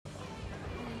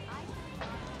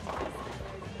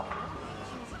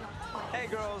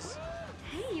girls.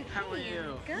 Hey, you How are came.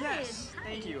 you? Good. Yes, Hi.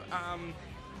 thank you.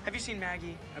 Have you seen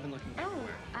Maggie? I've been looking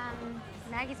everywhere.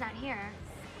 Maggie's not here,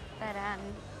 but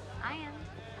I am,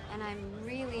 and I'm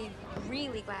really,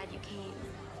 really glad you came.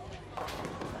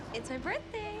 It's my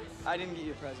birthday. I didn't get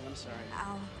you a present. I'm sorry.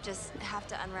 I'll just have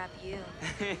to unwrap you.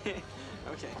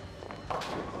 Okay.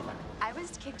 I was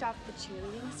kicked off the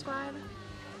cheerleading squad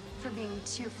for being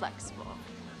too flexible.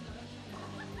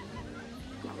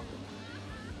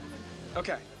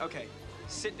 Okay.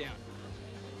 Sit down.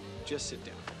 Just sit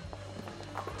down.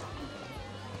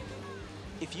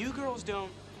 If you girls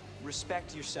don't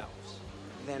respect yourselves,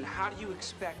 then how do you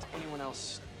expect anyone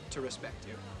else to respect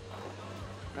you?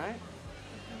 Right?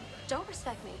 Don't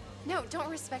respect me. No, don't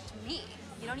respect me.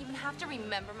 You don't even have to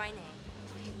remember my name.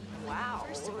 Wow,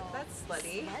 First of all, that's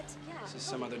slutty. Slut? Yeah. This is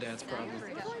some other dad's problem. We're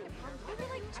going to prom. We were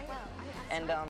like 12. And